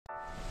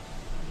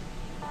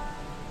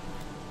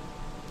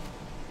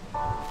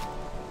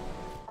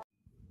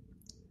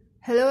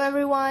Hello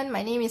everyone,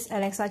 my name is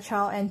Alexa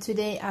Chow and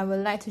today I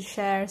would like to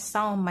share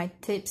some of my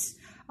tips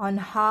on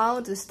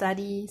how to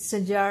study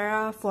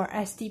Sejarah for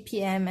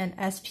STPM and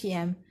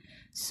SPM.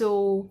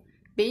 So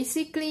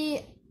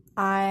basically,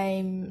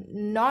 I'm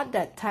not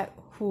that type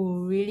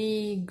who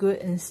really good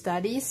in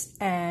studies,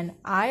 and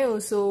I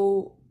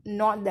also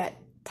not that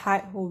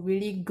type who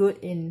really good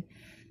in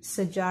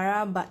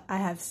Sejarah, but I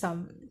have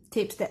some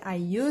tips that I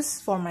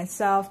use for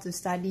myself to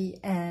study,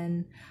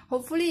 and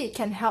hopefully it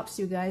can help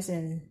you guys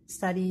in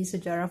study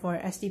Sejarah for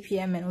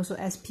STPM and also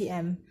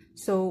SPM.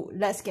 So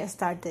let's get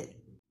started.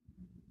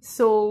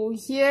 So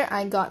here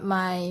I got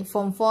my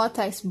Form 4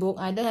 textbook.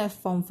 I don't have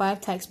Form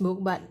 5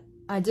 textbook, but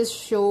I just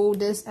show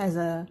this as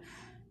a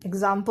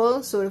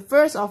example. So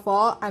first of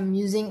all, I'm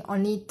using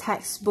only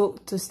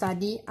textbook to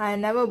study. I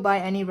never buy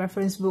any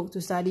reference book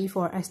to study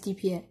for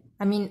SPM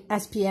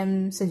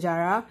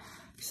Sejarah.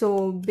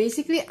 So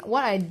basically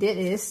what I did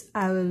is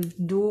I will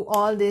do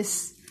all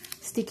these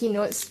sticky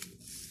notes.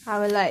 I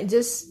will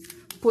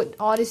just put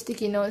all these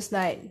sticky notes,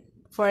 like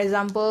for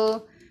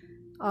example,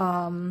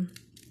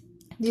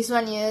 this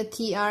one here,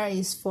 TR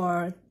is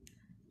for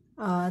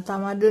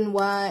Tamadun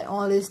what,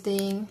 all this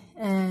thing,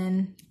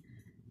 and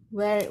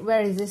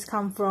where does this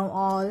come from,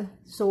 all.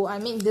 So I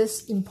make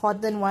this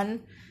important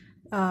one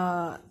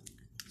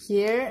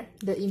here,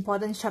 the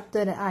important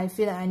chapter that I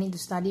feel that I need to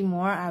study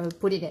more, I will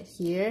put it at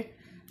here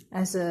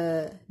as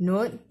a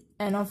note.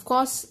 And of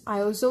course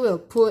I also will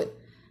put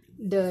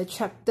the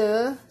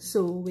chapter.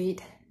 So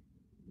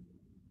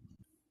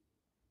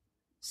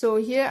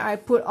here I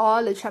put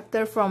all the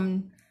chapter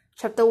from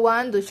chapter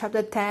 1 to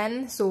chapter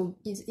 10, so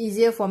it's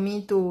easier for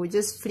me to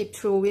just flip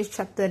through which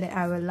chapter that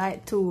I would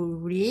like to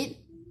read.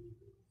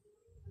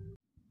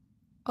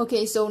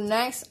 Okay, so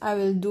next I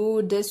will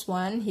do this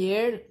one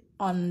here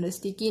on the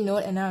sticky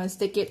note, and I will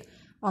stick it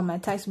on my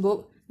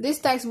textbook. This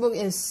textbook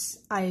is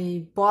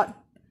I bought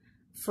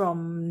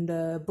from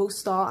the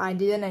bookstore. I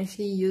didn't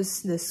actually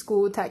use the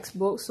school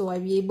textbook, so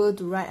I'll be able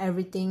to write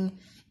everything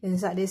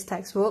inside this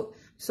textbook.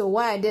 So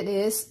what I did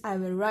is I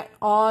will write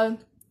all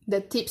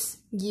the tips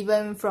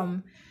given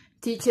from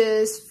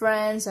teachers,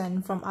 friends,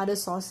 and from other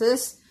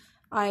sources.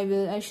 I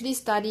will actually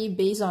study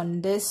based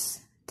on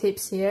these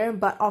tips here,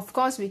 but of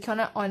course we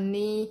cannot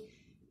only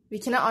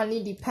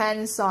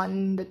depends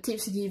on the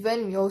tips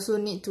given. We also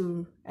need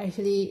to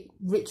actually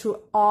read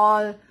through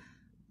all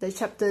the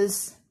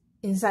chapters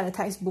inside the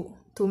textbook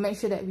to make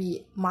sure that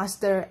we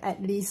master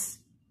at least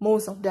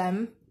most of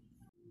them.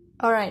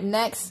 Alright,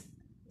 next,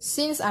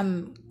 since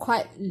I'm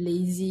quite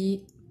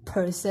lazy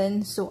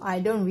person, so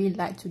I don't really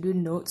like to do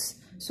notes.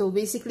 So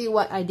basically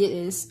what I did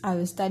is I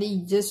will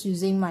study just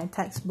using my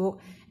textbook,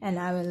 and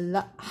I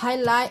will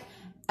highlight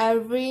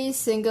every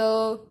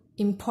single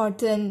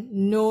important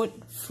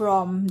note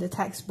from the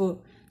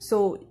textbook.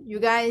 So you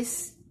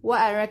guys,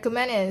 what I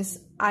recommend is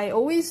I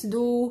always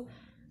do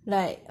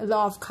like a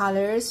lot of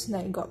colors,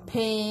 like got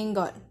pink,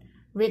 got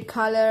red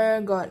color,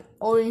 got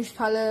orange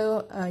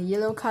color,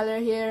 yellow color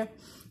here.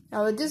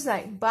 I will just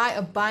like buy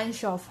a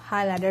bunch of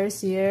highlighters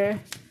here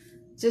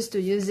just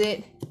to use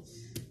it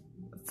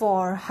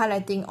for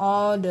highlighting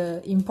all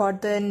the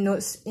important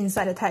notes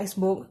inside the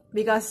textbook,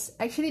 because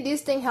actually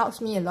this thing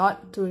helps me a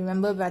lot to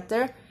remember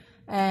better.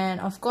 And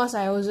of course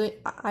I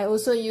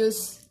also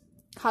use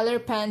color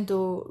pen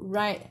to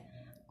write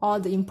all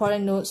the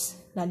important notes,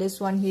 like this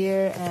one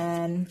here,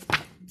 and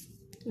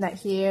like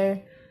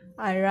here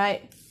I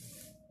write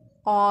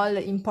all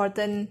the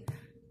important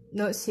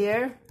notes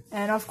here.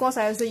 And of course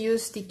I also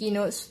use sticky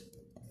notes,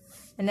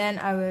 and then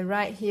I will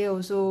write here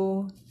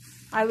also.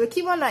 I will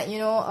keep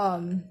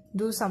on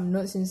do some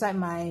notes inside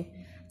my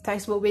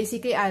textbook.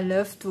 Basically I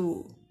love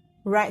to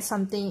write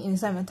something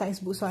inside my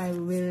textbook so I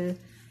will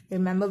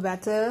remember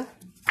better.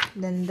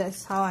 Then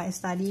that's how I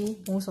study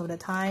most of the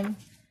time.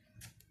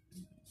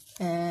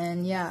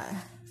 And yeah,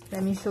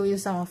 let me show you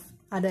some of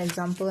other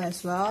example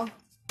as well.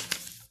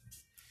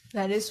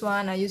 Like this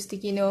one, I use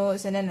sticky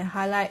notes and then I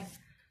highlight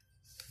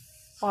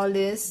all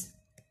this.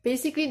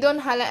 Basically don't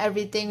highlight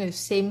everything with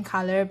same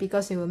color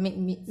because it will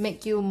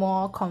make you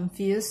more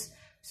confused.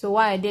 So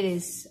what I did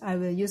is I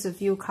will use a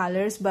few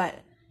colors, but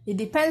it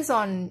depends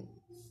on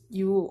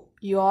you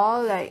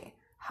all, like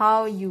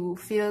how you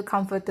feel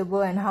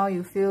comfortable and how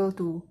you feel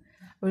to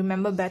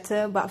remember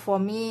better. But for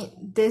me,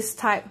 this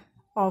type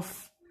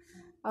of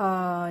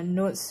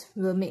notes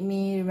will make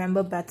me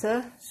remember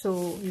better,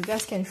 so you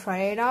guys can try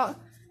it out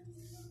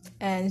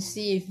and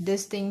see if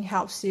this thing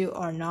helps you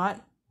or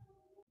not.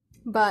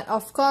 But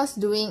of course,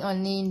 doing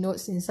only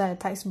notes inside a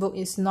textbook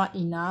is not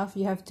enough.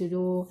 You have to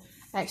do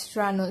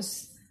extra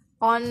notes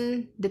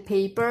on the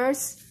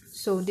papers.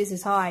 So this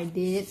is how I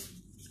did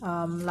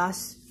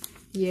last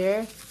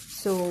year.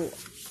 So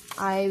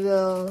I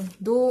will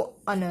do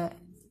on a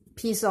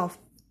piece of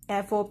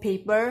A4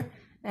 paper,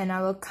 and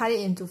I will cut it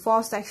into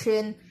 4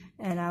 sections,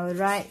 and I will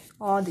write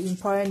all the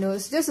important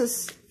notes. This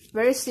is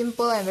very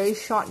simple and very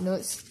short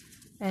notes,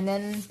 and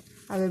then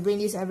I will bring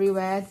this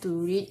everywhere to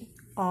read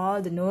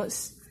all the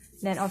notes.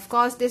 Then of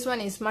course this one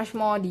is much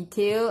more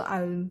detailed.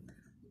 I will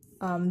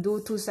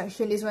do 2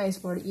 sections. This one is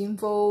for the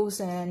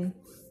infos, and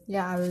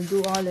yeah, I will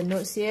do all the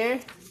notes here.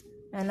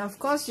 And of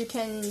course you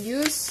can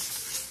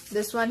use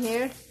this one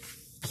here,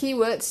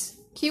 keywords.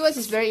 Keywords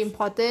is very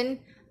important.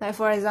 Like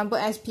for example,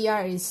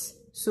 SPR is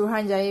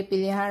Suruhanjaya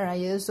Pilihan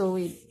Raya, so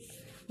it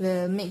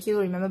will make you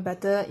remember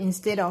better.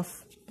 Instead of,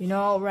 you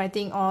know,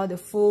 writing all the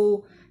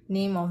full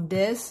name of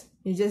this,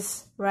 you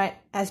just write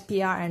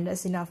SPR and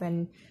that's enough,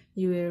 and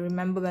you will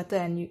remember better,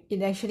 and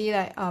it actually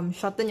like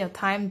shorten your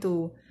time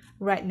to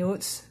write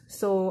notes.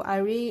 So I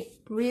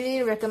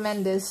really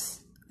recommend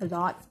this a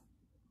lot.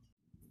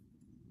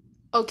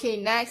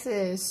 Okay, next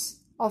is,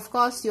 of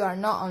course, you are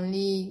not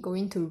only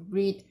going to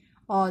read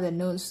all the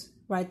notes,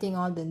 writing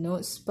all the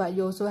notes, but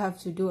you also have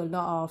to do a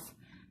lot of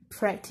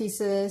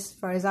practices.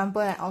 For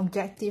example, an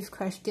objective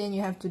question,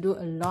 you have to do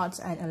a lot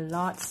and a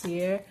lot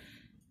here.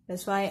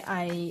 That's why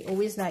I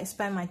always like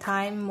spend my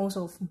time, most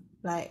of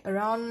like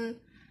around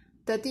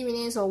 30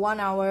 minutes or 1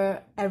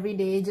 hour every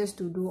day just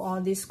to do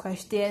all these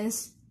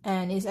questions,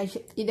 and it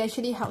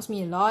actually helps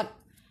me a lot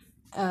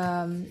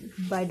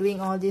by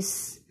doing all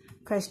this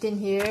question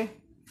here.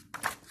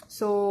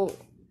 So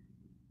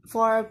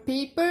for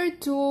paper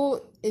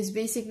 2, it's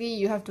basically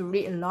you have to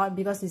read a lot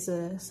because it's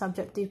a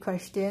subjective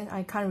question.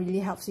 I can't really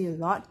help you a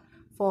lot.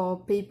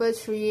 For paper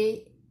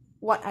 3,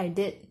 what I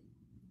did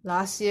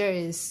last year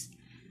is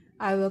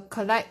I will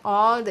collect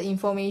all the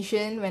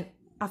information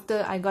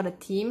after I got a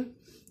team.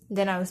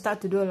 Then I will start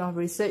to do a lot of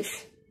research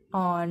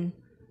on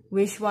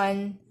which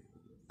one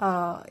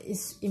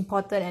is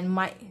important and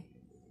might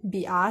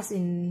be asked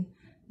in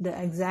the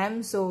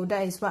exam. So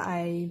that is what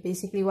I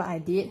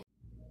did.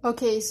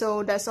 Okay,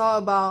 so that's all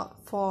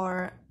about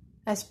for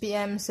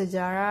SPM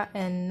Sejarah,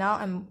 and now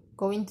I'm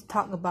going to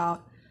talk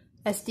about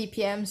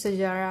STPM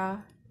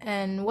Sejarah.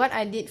 And what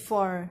I did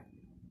for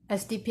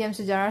STPM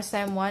Sejarah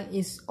Sem 1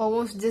 is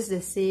almost just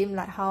the same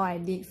like how I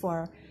did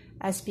for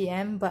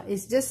SPM, but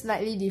it's just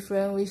slightly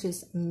different, which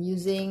is I'm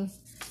using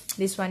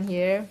this one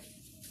here.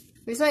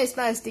 This one is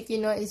not a sticky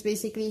note, it's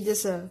basically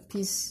just a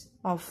piece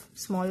of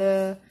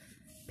smaller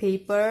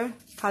paper,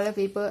 color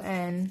paper,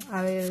 and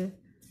I will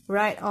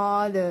write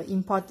all the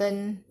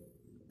important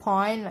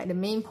point, like the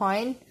main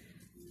point,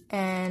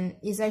 and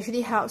it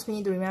actually helps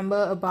me to remember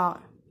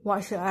about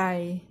what should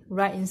I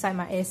write inside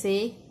my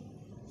essay.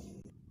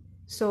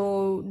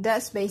 So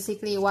that's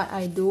basically what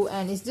I do,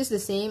 and it's just the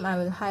same. I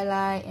will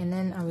highlight and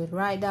then I will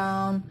write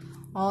down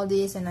all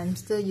this, and I'm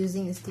still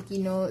using the sticky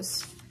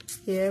notes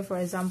here. For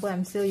example,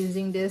 I'm still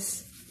using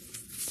this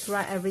to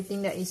write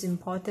everything that is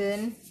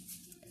important,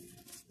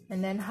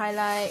 and then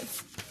highlight.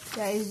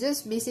 Yeah, it's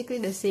just basically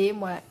the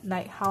same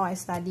like how I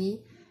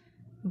study,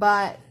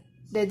 but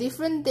the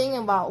different thing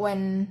about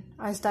when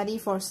I study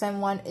for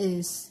Sem 1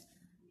 is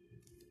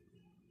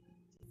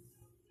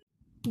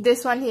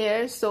this one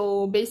here.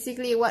 So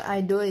basically what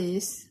I do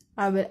is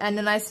I will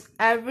analyze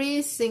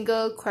every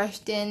single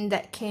question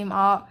that came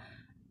out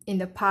in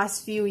the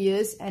past few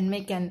years and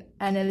make an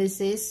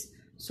analysis.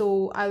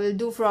 So I will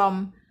do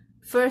from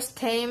first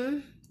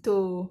term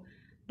to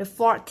the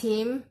fourth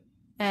term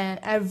and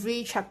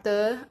every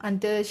chapter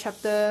until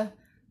chapter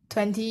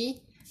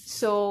 20.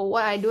 So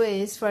what I do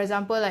is, for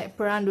example, like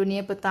Perang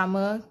Dunia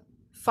Pertama,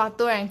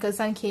 Faktor and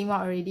Kesan came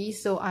out already,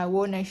 so I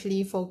won't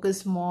actually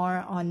focus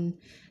more on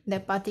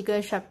that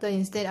particular chapter.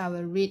 Instead, I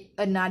will read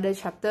another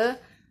chapter.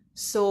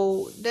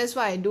 So that's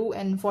what I do.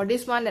 And for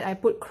this one that I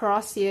put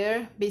cross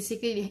here,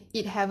 basically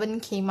it haven't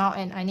came out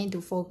and I need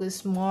to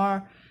focus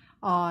more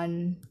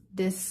on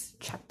this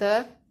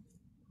chapter.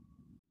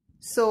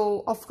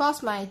 So of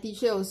course my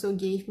teacher also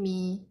gave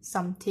me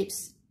some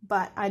tips,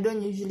 but I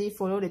don't usually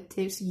follow the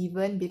tips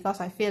given because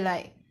I feel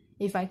like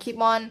if I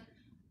keep on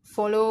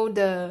follow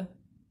the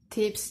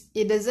tips,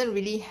 it doesn't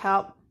really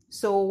help.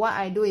 So what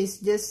I do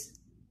is just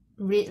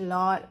read a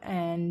lot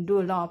and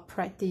do a lot of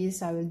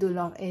practice. I will do a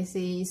lot of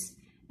essays,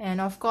 and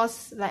of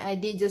course, like I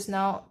did just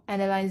now,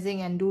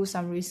 analyzing and do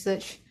some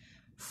research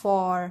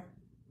for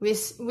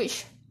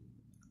which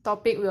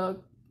topic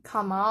will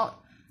come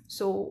out.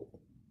 So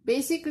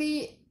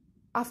basically,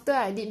 after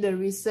I did the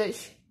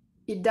research,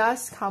 it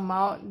does come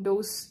out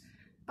those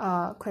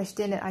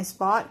question that I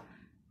spot,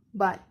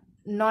 but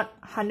not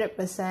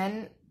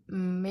 100%.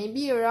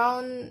 Maybe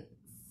around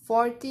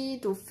 40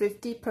 to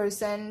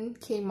 50%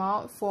 came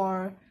out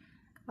for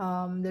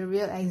the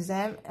real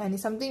exam, and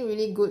it's something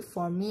really good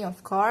for me,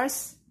 of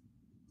course.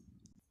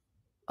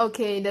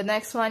 Okay, the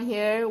next one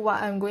here,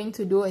 what I'm going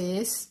to do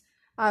is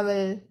I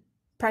will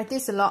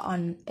practice a lot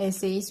on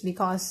essays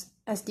because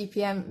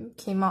STPM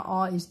came out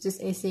all is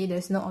just essay.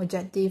 There's no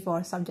objective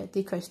or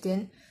subjective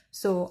question.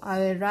 So I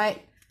will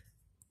write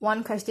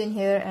one question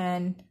here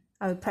and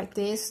I will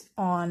practice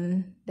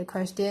on the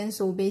question.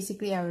 So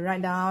basically I will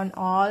write down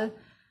all,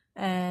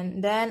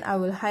 and then I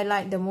will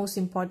highlight the most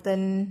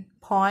important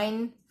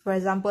point, for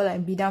example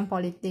like bidang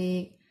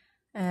politik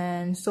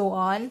and so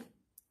on.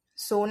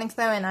 So next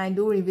time when I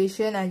do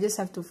revision, I just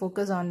have to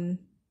focus on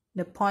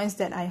the points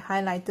that I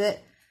highlighted,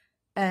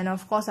 and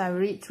of course I will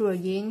read through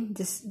again,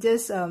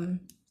 just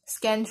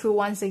scan through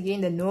once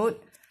again the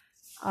note.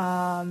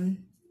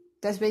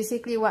 That's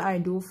basically what I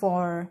do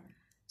for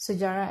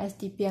Sejarah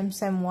STPM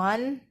Sem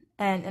 1.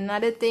 And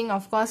another thing,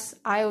 of course,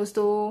 I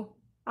also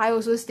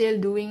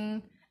still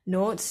doing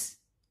notes.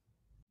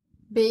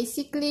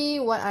 Basically,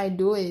 what I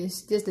do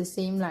is just the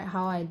same like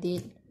how I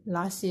did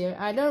last year.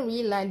 I don't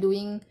really like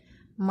doing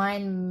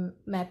mind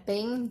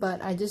mapping,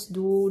 but I just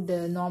do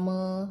the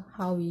normal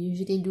how we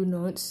usually do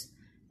notes.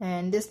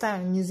 And this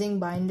time I'm using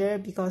binder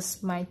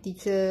because my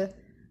teacher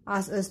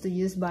asked us to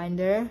use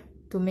binder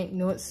to make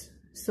notes.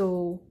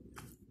 So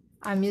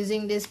I'm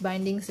using this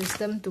binding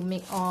system to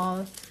make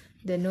all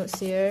the notes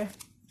here.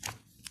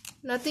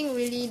 Nothing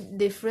really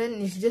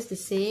different, it's just the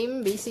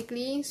same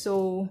basically.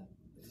 So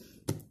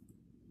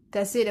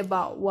that's it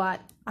about what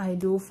I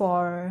do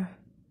for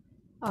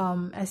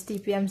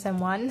STPM Sem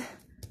 1.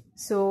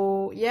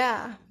 So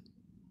yeah.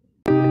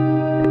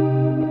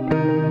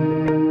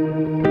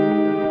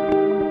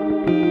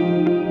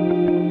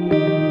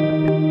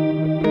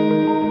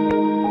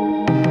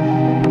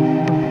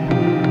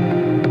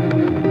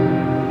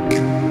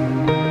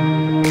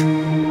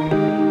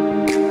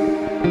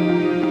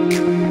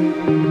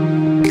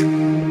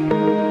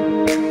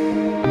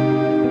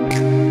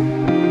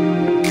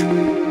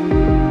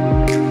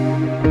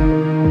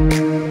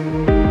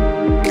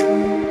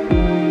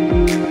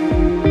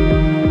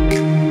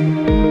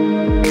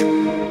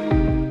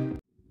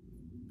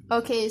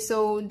 Okay,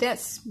 so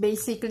that's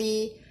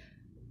basically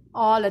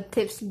all the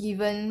tips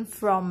given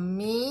from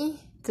me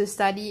to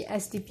study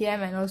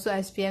STPM and also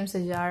SPM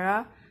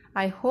Sejarah.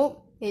 I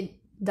hope it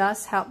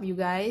does help you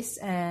guys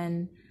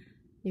and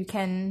you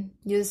can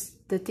use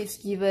the tips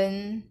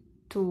given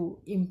to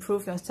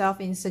improve yourself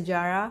in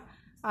Sejarah.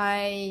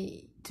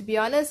 To be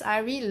honest, I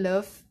really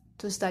love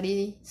to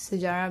study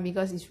Sejarah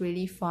because it's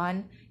really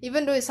fun.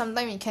 Even though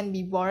sometimes it can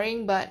be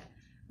boring, but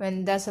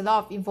when there's a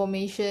lot of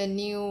information,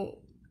 new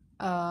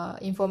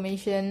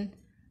information,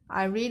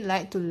 I really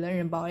like to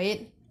learn about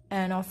it.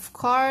 And of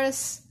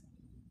course,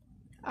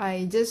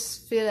 I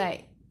just feel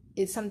like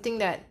it's something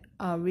that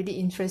really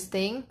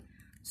interesting.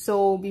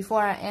 So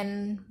before I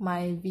end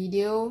my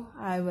video,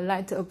 I would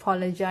like to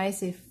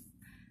apologize if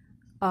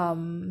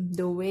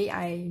the way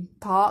I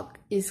talk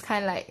is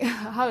kind of like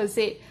how to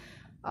say,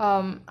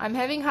 I'm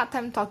having hard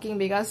time talking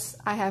because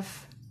I have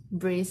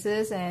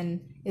braces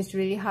and it's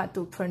really hard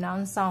to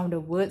pronounce some of the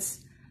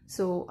words.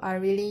 So I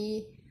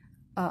really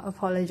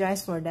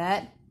apologize for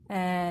that.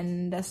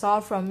 And that's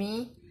all from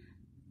me.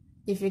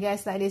 If you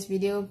guys like this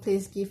video,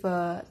 please give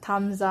a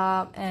thumbs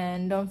up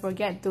and don't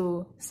forget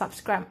to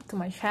subscribe to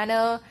my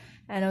channel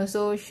and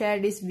also share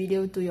this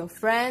video to your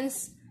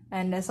friends.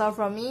 And that's all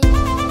from me.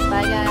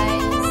 Bye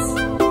guys.